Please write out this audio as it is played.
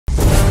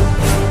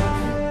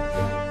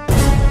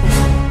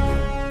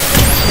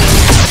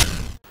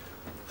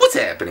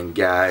happening,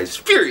 guys?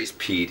 Furious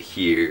Pete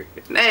here.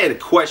 And I had a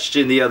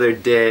question the other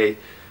day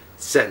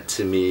sent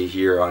to me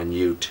here on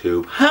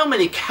YouTube. How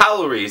many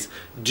calories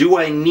do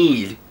I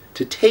need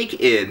to take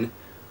in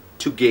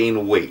to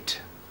gain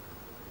weight?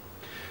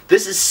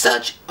 This is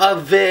such a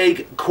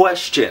vague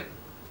question.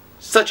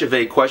 Such a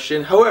vague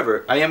question.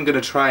 However, I am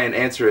going to try and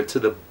answer it to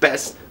the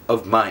best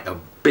of my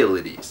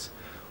abilities,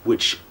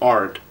 which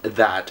aren't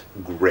that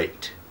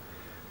great.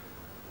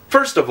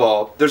 First of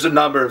all, there's a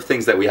number of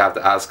things that we have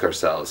to ask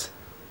ourselves.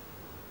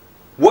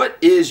 What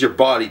is your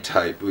body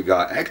type? We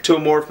got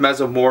ectomorph,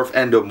 mesomorph,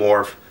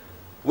 endomorph.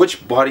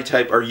 Which body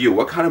type are you?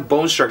 What kind of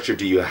bone structure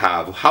do you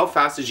have? How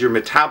fast is your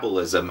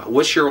metabolism?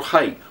 What's your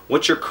height?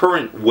 What's your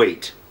current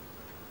weight?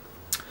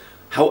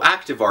 How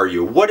active are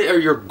you? What are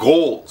your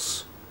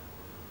goals?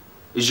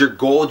 Is your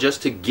goal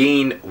just to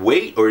gain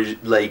weight or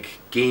like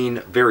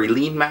gain very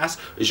lean mass?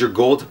 Is your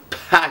goal to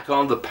pack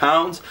on the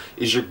pounds?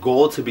 Is your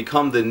goal to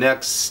become the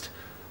next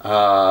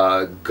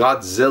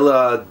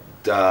Godzilla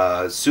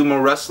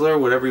sumo wrestler,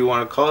 whatever you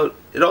want to call it?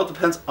 It all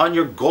depends on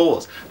your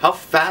goals. How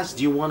fast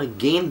do you want to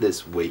gain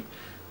this weight?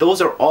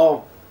 Those are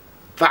all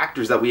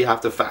factors that we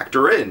have to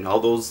factor in. All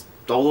those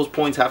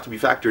points have to be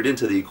factored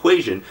into the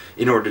equation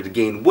in order to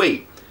gain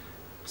weight.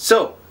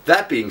 So,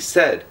 that being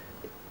said,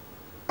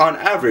 on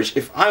average,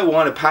 if I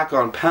want to pack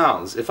on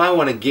pounds, if I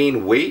want to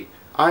gain weight,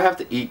 I have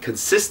to eat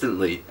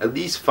consistently at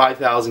least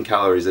 5,000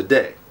 calories a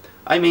day.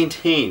 I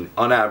maintain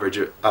on average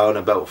on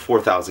about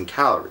 4,000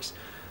 calories,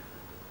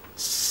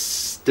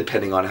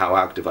 depending on how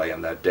active I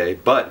am that day.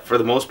 But for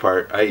the most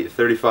part, I eat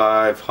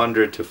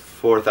 3,500 to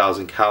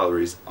 4,000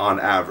 calories on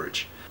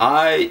average.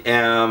 I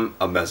am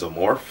a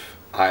mesomorph.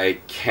 I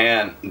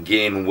can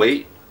gain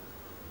weight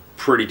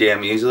pretty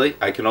damn easily.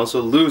 I can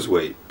also lose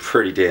weight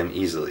pretty damn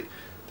easily.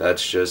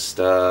 That's just,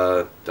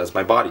 that's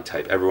my body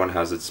type. Everyone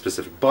has its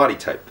specific body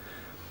type.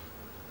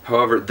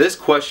 However, this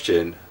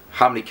question,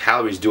 how many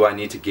calories do I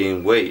need to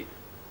gain weight,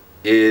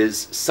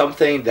 is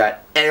something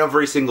that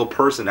every single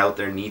person out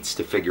there needs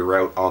to figure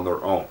out on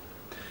their own.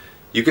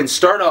 You can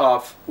start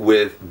off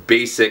with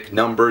basic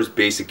numbers,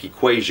 basic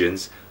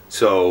equations.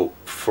 So,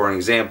 for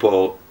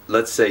example,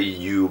 let's say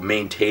you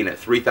maintain at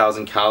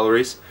 3,000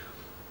 calories.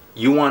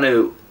 You want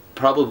to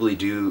probably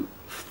do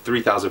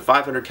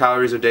 3,500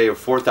 calories a day or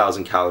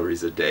 4,000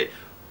 calories a day.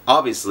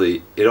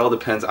 Obviously, it all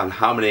depends on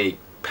how many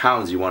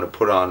pounds you want to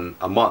put on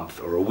a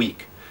month or a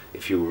week.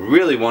 If you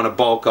really want to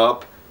bulk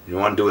up, you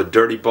want to do a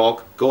dirty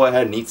bulk, go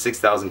ahead and eat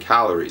 6,000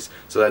 calories.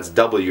 So that's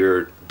double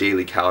your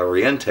daily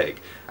calorie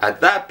intake.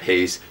 At that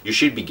pace, you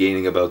should be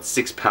gaining about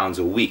 6 pounds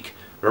a week.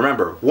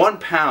 Remember, 1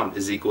 pound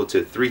is equal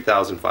to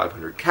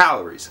 3,500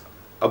 calories,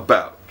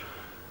 about.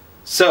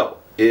 So,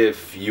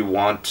 if you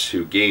want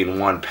to gain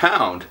 1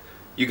 pound,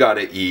 you got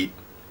to eat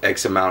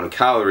X amount of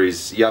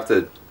calories. You have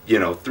to,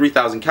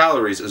 3,000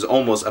 calories is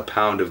almost a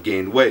pound of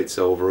gained weight.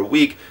 So over a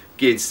week,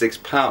 gain 6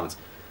 pounds.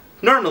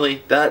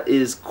 Normally, that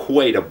is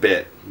quite a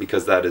bit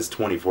because that is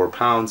 24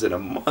 pounds in a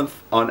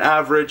month on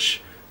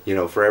average,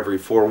 for every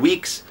 4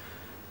 weeks.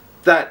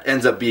 That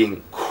ends up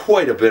being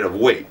quite a bit of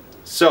weight.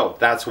 So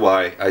that's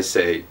why I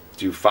say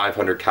do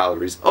 500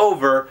 calories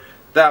over.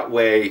 That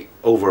way,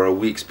 over a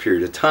week's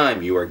period of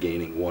time, you are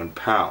gaining 1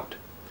 pound.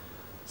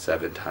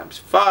 7 times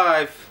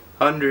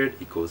 500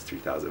 equals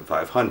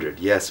 3,500.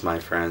 Yes, my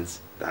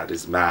friends, that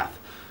is math.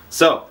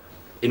 So,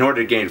 in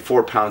order to gain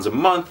 4 pounds a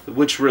month,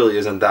 which really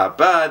isn't that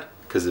bad,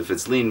 because if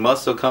it's lean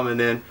muscle coming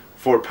in,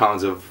 4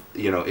 pounds of,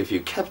 if you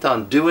kept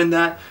on doing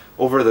that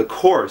over the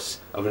course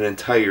of an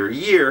entire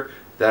year,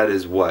 that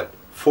is what?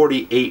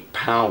 48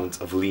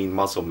 pounds of lean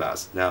muscle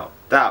mass. Now,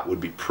 that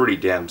would be pretty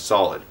damn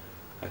solid.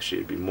 Actually,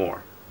 it'd be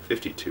more.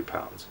 52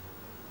 pounds.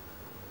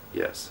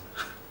 Yes.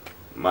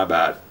 My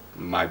bad.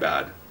 My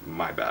bad.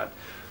 My bad.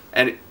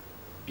 And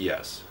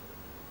yes.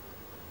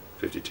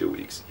 52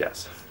 weeks.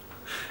 Yes.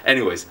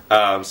 Anyways,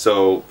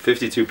 so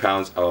 52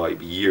 pounds a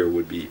year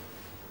would be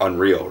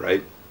unreal,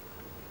 right?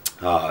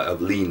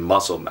 Of lean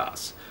muscle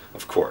mass,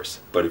 of course.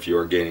 But if you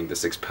are gaining the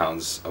 6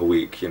 pounds a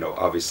week,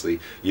 obviously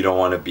you don't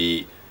want to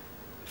be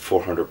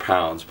 400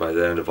 pounds by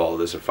the end of all of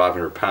this, or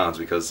 500 pounds,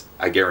 because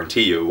I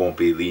guarantee you it won't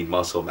be lean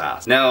muscle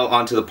mass. Now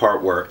on to the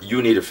part where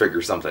you need to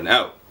figure something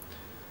out.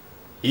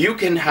 You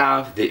can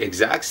have the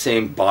exact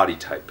same body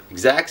type,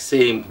 exact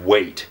same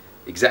weight,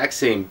 exact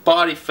same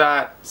body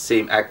fat,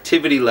 same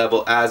activity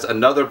level as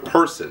another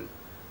person,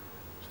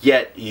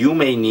 yet you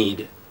may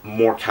need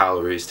more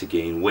calories to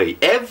gain weight.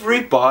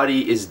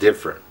 Everybody is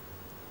different.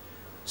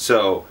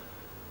 So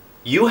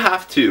you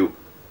have to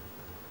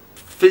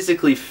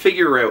physically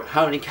figure out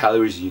how many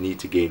calories you need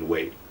to gain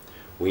weight.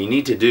 What you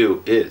need to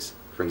do is,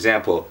 for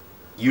example,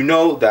 you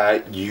know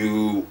that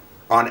you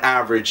on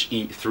average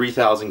eat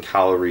 3,000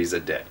 calories a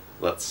day,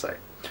 let's say.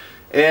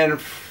 And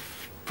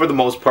for the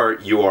most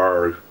part you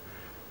are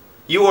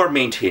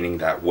maintaining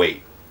that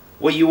weight.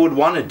 What you would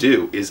want to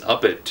do is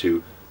up it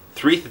to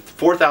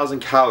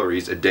 4,000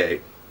 calories a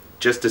day,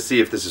 just to see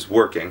if this is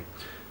working.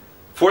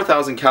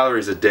 4,000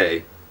 calories a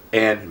day,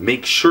 and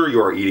make sure you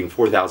are eating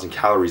 4,000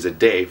 calories a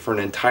day for an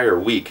entire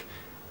week,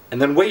 and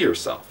then weigh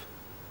yourself.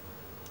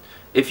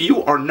 If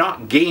you are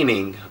not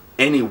gaining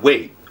any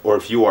weight, or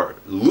if you are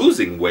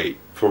losing weight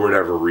for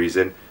whatever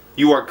reason,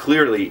 you are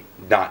clearly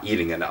not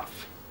eating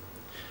enough.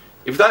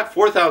 If that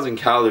 4,000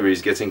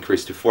 calories gets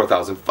increased to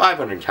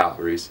 4,500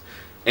 calories,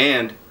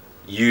 and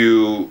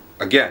you,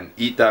 again,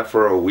 eat that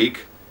for a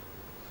week,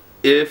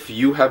 if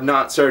you have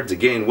not started to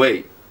gain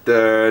weight,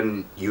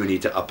 then you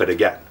need to up it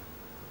again.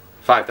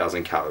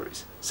 5,000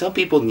 calories. Some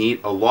people need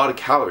a lot of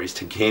calories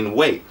to gain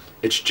weight.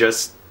 It's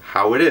just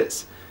how it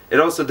is. It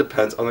also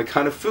depends on the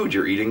kind of food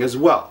you're eating as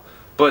well.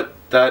 But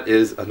that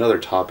is another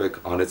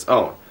topic on its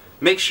own.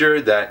 Make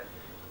sure that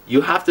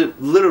you have to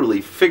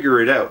literally figure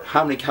it out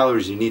how many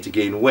calories you need to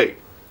gain weight.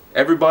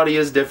 Everybody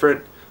is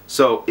different.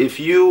 So if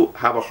you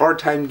have a hard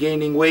time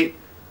gaining weight,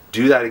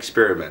 do that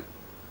experiment.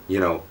 You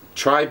know,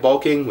 try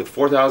bulking with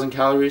 4,000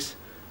 calories.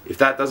 If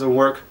that doesn't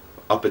work,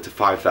 up it to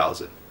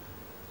 5,000.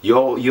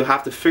 You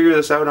have to figure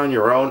this out on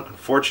your own.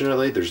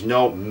 Unfortunately, there's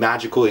no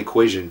magical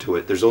equation to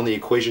it. There's only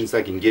equations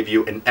that can give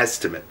you an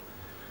estimate.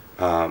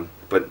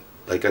 But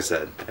like I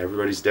said,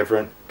 everybody's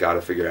different.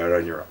 Gotta figure it out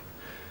on your own.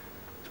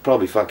 It's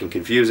probably fucking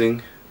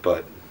confusing,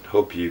 but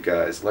hope you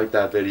guys liked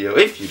that video.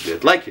 If you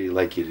did, like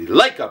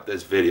up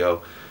this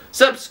video.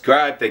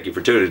 Subscribe. Thank you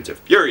for tuning into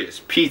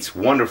Furious Pete's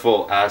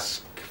wonderful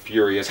Ask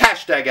Furious.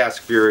 Hashtag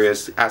Ask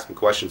Furious. Ask me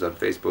questions on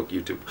Facebook,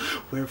 YouTube,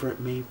 wherever it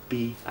may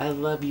be. I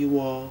love you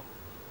all.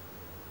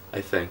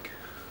 I think.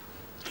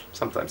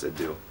 Sometimes I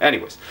do.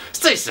 Anyways,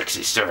 stay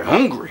sexy, stay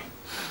hungry.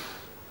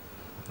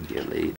 Get laid.